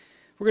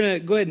 We're going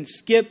to go ahead and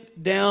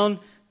skip down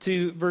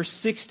to verse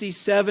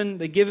 67.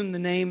 They give him the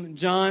name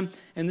John,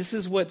 and this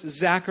is what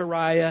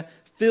Zechariah,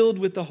 filled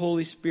with the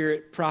Holy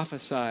Spirit,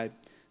 prophesied.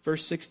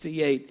 Verse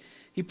 68,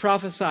 he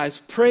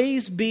prophesies,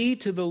 "Praise be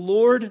to the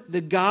Lord,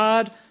 the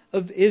God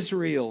of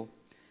Israel."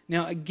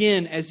 Now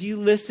again, as you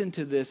listen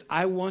to this,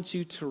 I want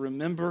you to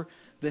remember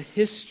the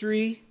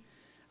history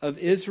of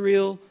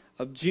Israel,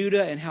 of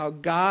Judah, and how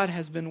God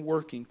has been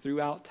working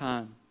throughout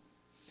time.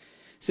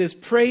 It says,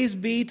 "Praise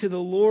be to the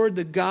Lord,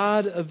 the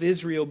God of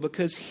Israel,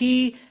 because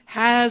he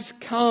has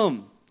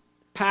come."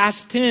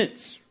 Past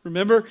tense.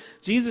 Remember,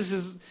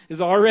 Jesus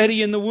is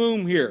already in the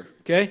womb here,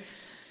 okay?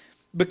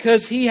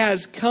 Because he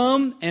has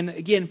come, and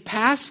again,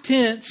 past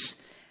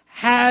tense,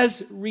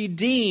 has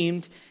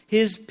redeemed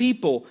his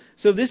people.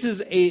 So this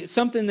is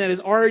something that is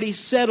already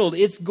settled.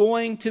 It's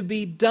going to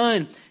be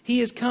done. He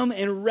has come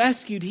and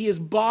rescued. He has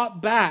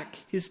bought back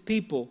his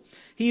people.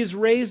 He has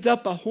raised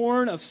up a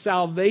horn of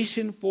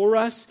salvation for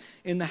us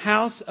in the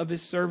house of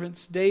his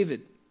servants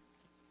David.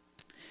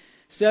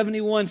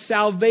 71,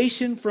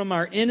 salvation from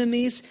our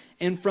enemies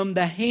and from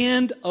the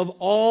hand of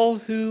all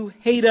who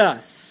hate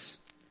us.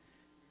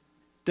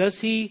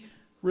 Does he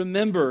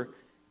remember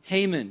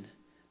Haman?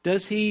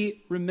 Does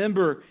he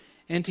remember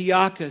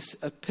Antiochus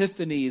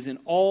Epiphanes and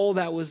all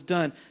that was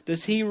done?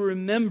 Does he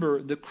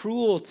remember the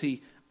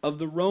cruelty of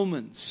the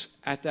Romans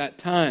at that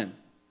time?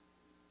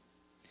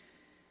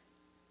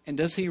 And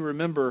does he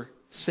remember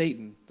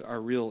Satan, our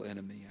real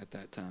enemy at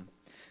that time?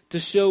 To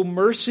show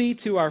mercy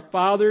to our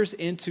fathers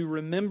and to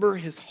remember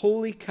his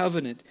holy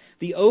covenant,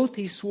 the oath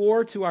he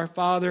swore to our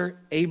father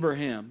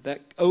Abraham,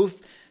 that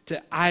oath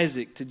to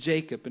Isaac, to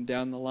Jacob, and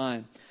down the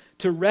line,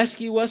 to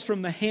rescue us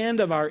from the hand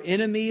of our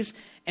enemies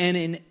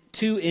and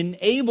to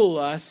enable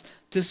us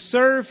to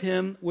serve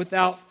him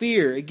without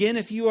fear. Again,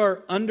 if you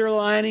are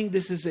underlining,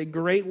 this is a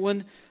great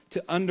one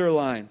to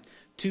underline.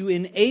 To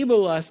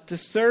enable us to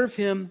serve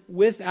him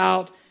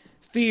without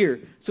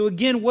fear. So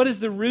again, what is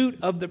the root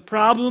of the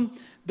problem?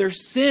 Their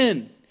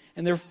sin,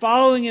 and they're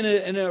following in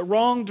a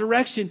wrong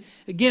direction.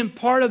 Again,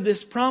 part of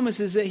this promise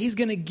is that he's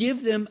going to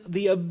give them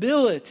the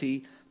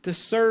ability to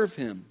serve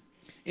him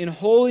in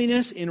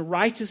holiness, in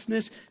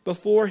righteousness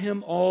before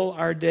him all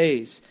our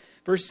days.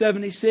 Verse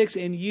 76,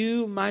 and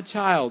you, my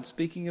child,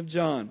 speaking of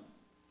John,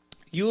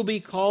 you will be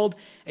called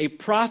a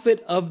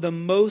prophet of the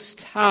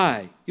Most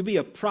High. You'll be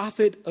a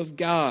prophet of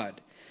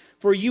God.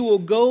 For you will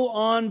go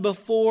on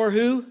before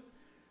who?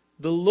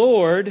 The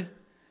Lord.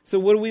 So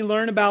what do we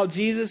learn about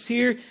Jesus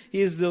here?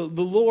 He is the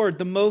Lord,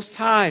 the Most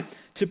High,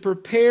 to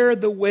prepare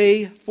the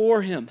way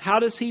for him. How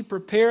does he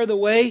prepare the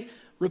way?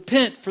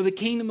 Repent, for the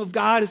kingdom of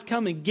God is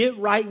coming. Get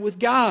right with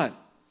God.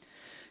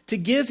 To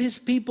give his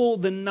people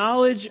the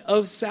knowledge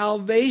of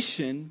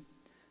salvation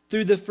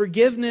through the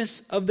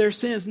forgiveness of their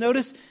sins.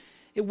 Notice,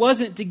 it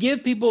wasn't to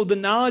give people the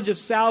knowledge of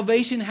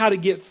salvation, how to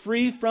get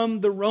free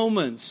from the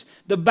Romans,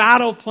 the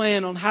battle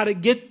plan on how to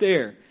get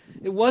there.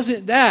 It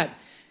wasn't that.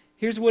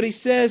 Here's what he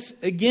says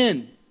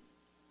again.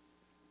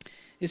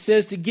 It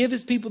says to give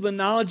his people the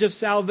knowledge of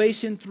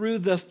salvation through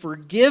the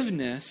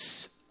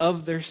forgiveness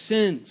of their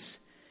sins,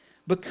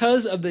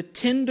 because of the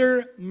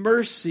tender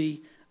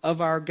mercy of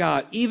our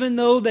God. Even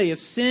though they have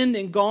sinned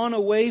and gone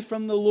away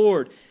from the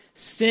Lord,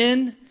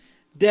 sin,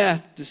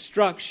 death,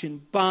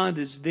 destruction,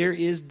 bondage, there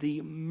is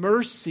the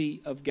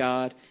mercy of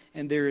God,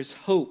 and there is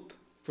hope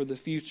for the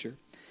future,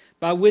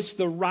 by which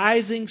the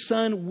rising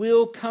sun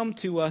will come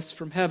to us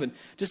from heaven.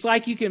 Just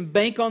like you can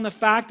bank on the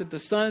fact that the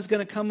sun is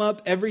going to come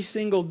up every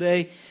single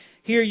day,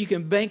 here you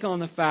can bank on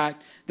the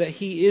fact that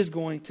he is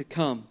going to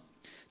come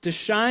to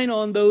shine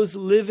on those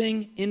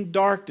living in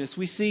darkness.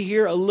 We see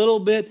here a little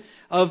bit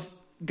of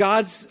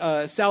God's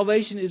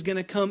salvation is going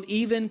to come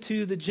even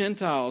to the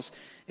Gentiles.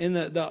 And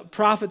the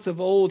prophets of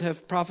old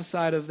have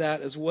prophesied of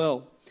that as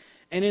well.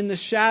 And in the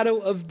shadow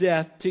of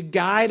death, to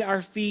guide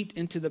our feet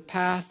into the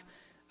path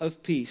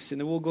of peace. And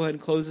then we'll go ahead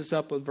and close this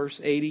up with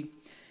verse 80.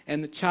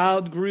 And the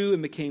child grew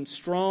and became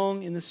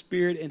strong in the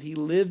spirit, and he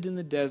lived in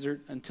the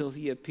desert until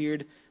he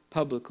appeared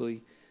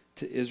publicly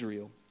to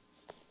Israel.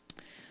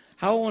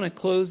 How I want to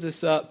close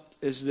this up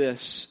is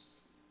this.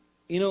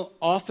 You know,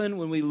 often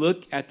when we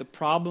look at the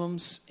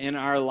problems in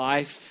our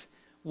life,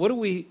 what do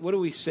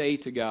we say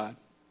to God?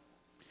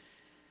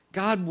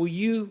 God, will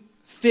you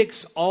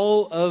fix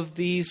all of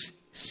these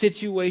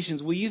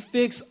situations? Will you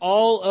fix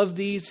all of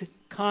these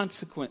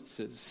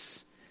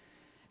consequences?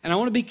 And I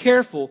want to be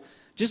careful.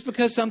 Just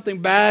because something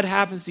bad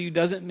happens to you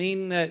doesn't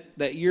mean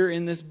that you're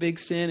in this big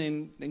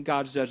sin and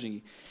God's judging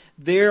you.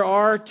 There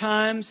are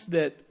times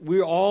that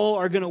we all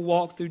are going to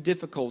walk through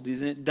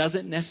difficulties, and it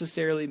doesn't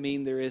necessarily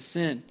mean there is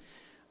sin.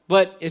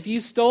 But if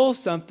you stole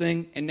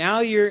something and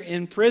now you're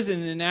in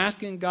prison and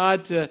asking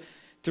God to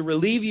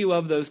relieve you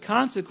of those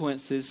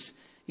consequences,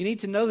 you need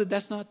to know that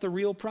that's not the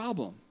real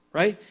problem.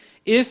 right?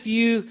 If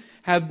you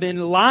have been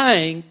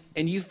lying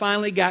and you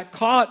finally got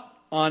caught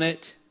on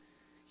it,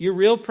 your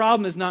real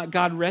problem is not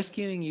God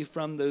rescuing you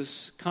from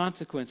those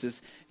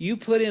consequences. You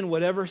put in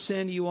whatever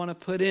sin you want to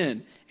put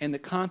in and the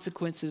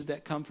consequences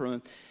that come from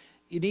it.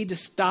 You need to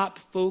stop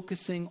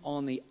focusing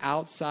on the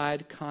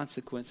outside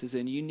consequences,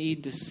 and you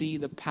need to see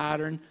the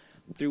pattern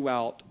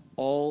throughout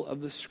all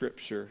of the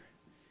Scripture.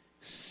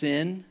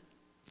 Sin,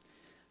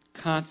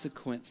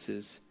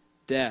 consequences,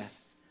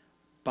 death,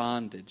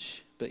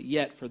 bondage. But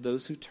yet, for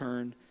those who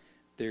turn,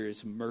 there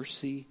is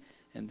mercy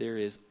and there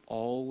is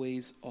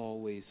always,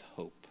 always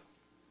hope.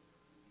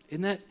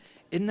 Isn't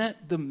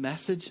that the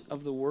message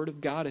of the Word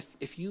of God?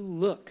 If you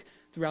look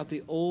throughout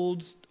the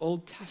Old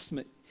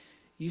Testament,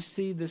 you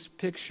see this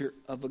picture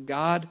of a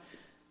God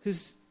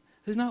who's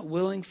not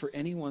willing for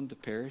anyone to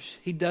perish.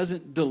 He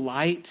doesn't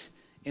delight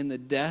in the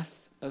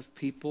death of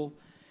people.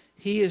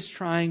 He is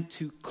trying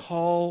to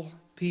call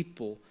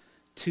people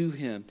to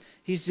Him.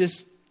 He's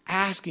just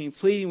asking,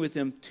 pleading with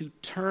them to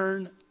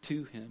turn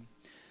to Him.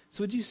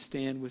 So would you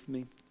stand with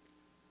me?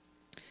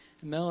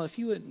 Mel, if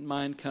you wouldn't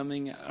mind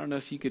coming, I don't know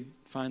if you could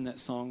find that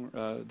song,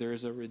 There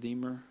is a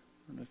Redeemer.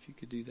 I don't know if you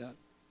could do that.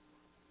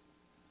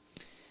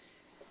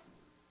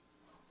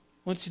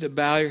 I want you to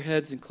bow your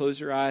heads and close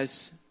your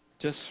eyes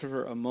just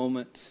for a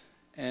moment.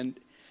 And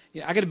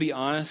I got to be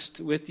honest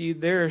with you.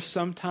 There are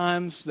some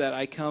times that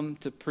I come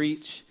to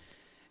preach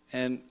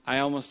and I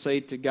almost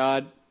say to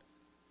God,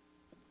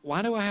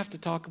 why do I have to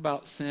talk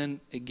about sin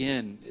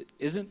again?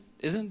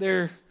 Isn't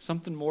there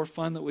something more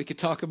fun that we could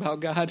talk about,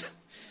 God?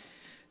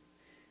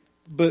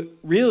 But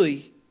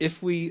really,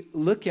 if we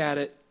look at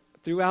it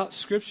throughout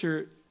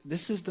Scripture,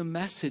 this is the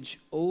message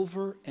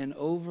over and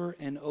over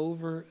and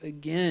over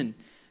again.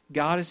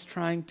 God is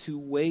trying to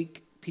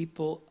wake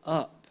people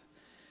up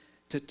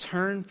to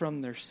turn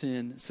from their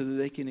sin so that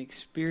they can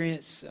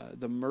experience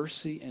the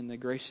mercy and the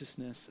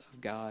graciousness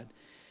of God.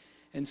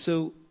 And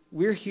so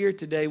we're here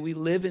today. We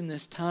live in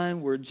this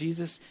time where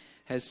Jesus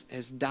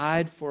has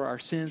died for our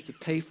sins to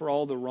pay for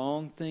all the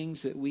wrong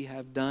things that we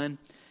have done.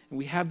 And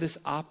we have this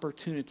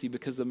opportunity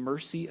because of the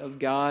mercy of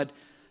God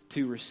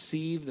to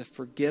receive the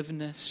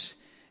forgiveness.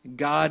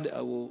 God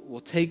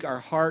will take our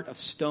heart of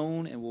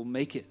stone and will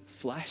make it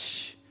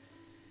flesh.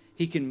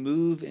 He can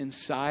move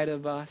inside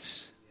of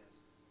us.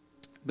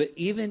 But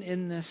even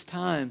in this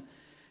time,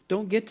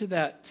 don't get to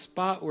that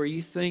spot where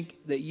you think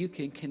that you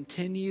can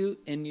continue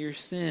in your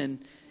sin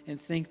and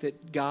think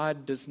that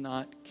God does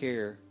not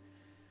care.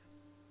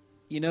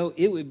 You know,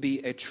 it would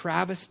be a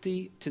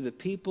travesty to the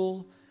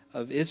people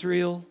of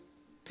Israel,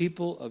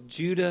 people of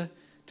Judah,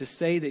 to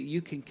say that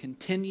you can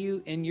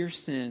continue in your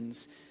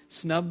sins,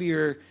 snub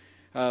your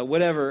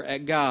whatever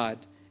at God,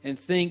 and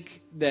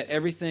think that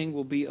everything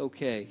will be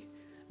okay.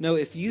 No,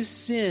 if you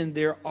sin,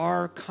 there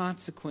are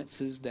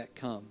consequences that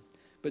come.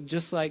 But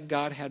just like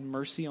God had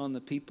mercy on the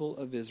people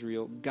of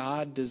Israel,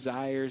 God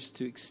desires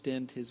to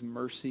extend His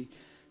mercy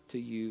to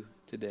you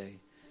today.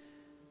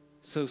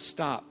 So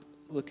stop.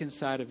 Look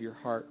inside of your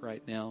heart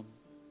right now.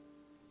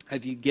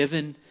 Have you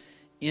given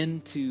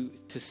into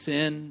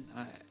sin?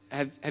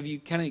 Have you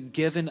kind of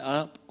given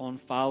up on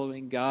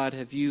following God?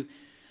 Have you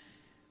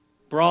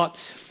brought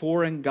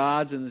foreign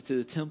gods into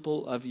the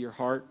temple of your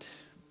heart?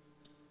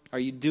 Are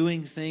you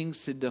doing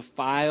things to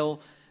defile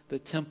the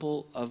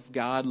temple of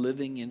God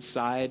living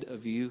inside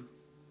of you?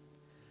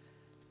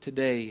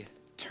 Today,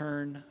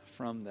 turn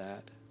from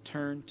that.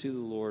 Turn to the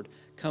Lord.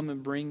 Come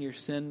and bring your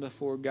sin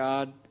before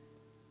God.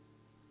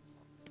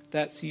 If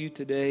that's you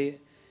today,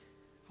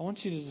 I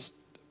want you to just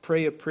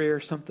pray a prayer,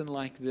 something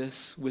like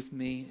this with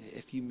me,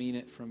 if you mean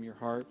it from your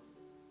heart.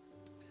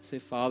 Say,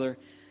 Father,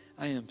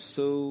 I am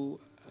so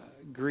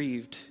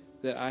grieved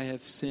that I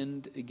have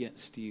sinned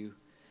against you.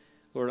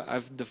 Lord,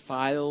 I've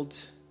defiled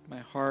my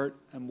heart.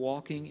 I'm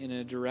walking in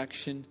a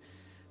direction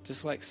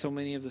just like so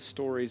many of the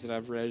stories that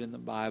I've read in the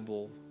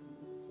Bible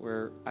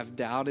where I've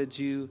doubted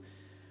you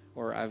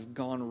or I've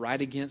gone right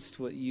against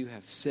what you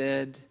have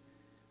said.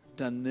 I've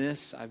done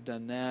this, I've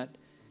done that.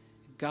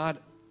 God,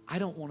 I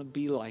don't want to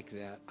be like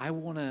that. I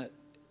want to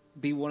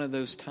be one of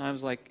those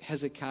times like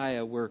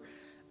Hezekiah where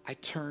I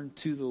turn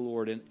to the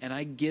Lord and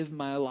I give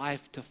my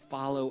life to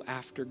follow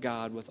after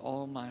God with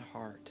all my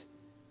heart.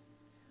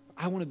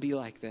 I want to be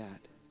like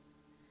that.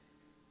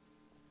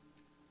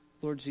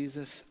 Lord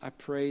Jesus, I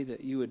pray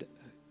that you would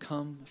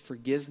come,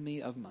 forgive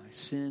me of my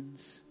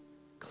sins,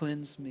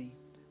 cleanse me,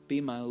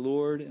 be my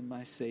Lord and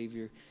my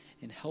Savior,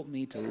 and help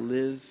me to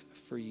live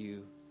for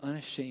you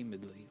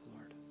unashamedly,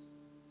 Lord.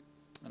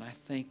 And I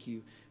thank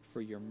you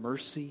for your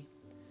mercy,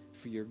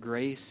 for your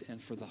grace,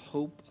 and for the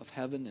hope of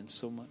heaven and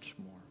so much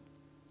more.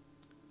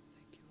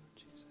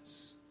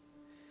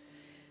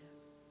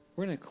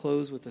 We're going to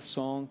close with a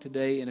song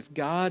today, and if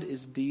God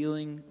is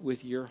dealing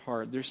with your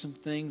heart, there's some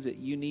things that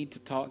you need to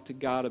talk to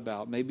God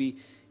about. Maybe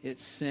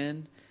it's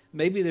sin.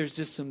 Maybe there's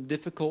just some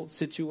difficult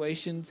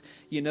situations.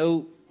 You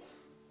know,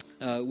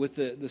 with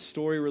the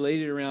story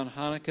related around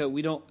Hanukkah,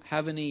 we don't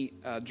have any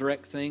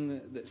direct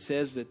thing that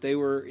says that they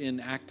were in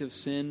active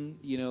sin,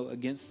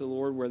 against the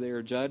Lord where they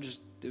were judged.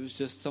 It was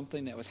just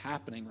something that was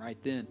happening right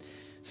then.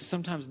 So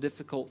sometimes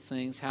difficult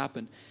things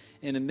happen.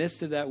 In the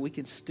midst of that, we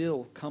can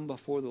still come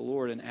before the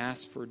Lord and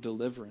ask for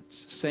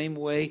deliverance. Same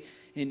way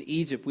in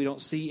Egypt, we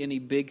don't see any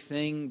big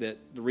thing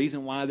that the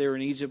reason why they were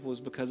in Egypt was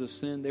because of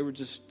sin. They were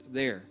just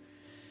there.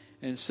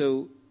 And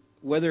so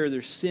whether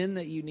there's sin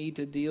that you need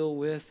to deal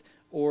with,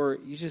 or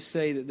you just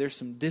say that there's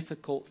some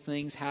difficult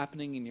things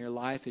happening in your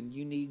life and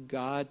you need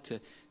God to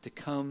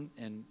come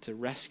and to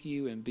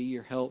rescue and be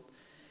your help,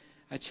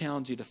 I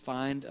challenge you to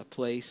find a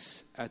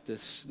place at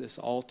this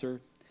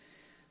altar.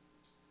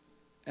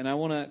 And I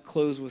want to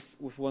close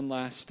with one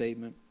last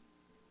statement.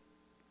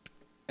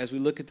 As we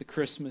look at the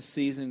Christmas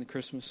season, the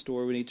Christmas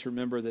story, we need to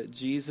remember that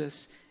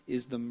Jesus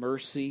is the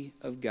mercy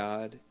of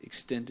God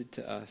extended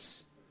to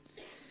us.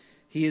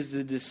 He is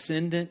the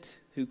descendant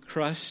who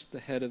crushed the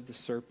head of the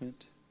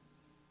serpent.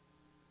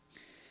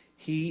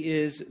 He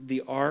is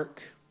the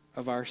ark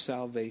of our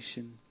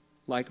salvation.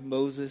 Like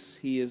Moses,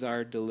 he is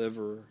our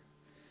deliverer.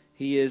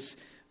 He is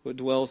what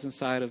dwells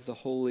inside of the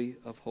Holy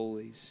of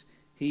Holies.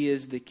 He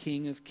is the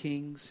King of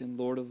Kings and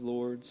Lord of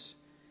Lords.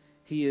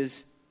 He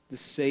is the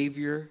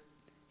Savior.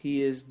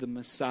 He is the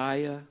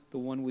Messiah, the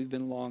one we've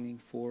been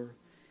longing for.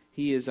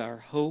 He is our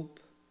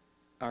hope,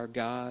 our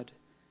God,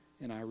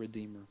 and our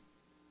Redeemer.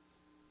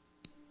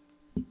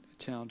 I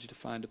challenge you to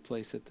find a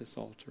place at this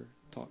altar.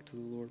 Talk to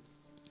the Lord.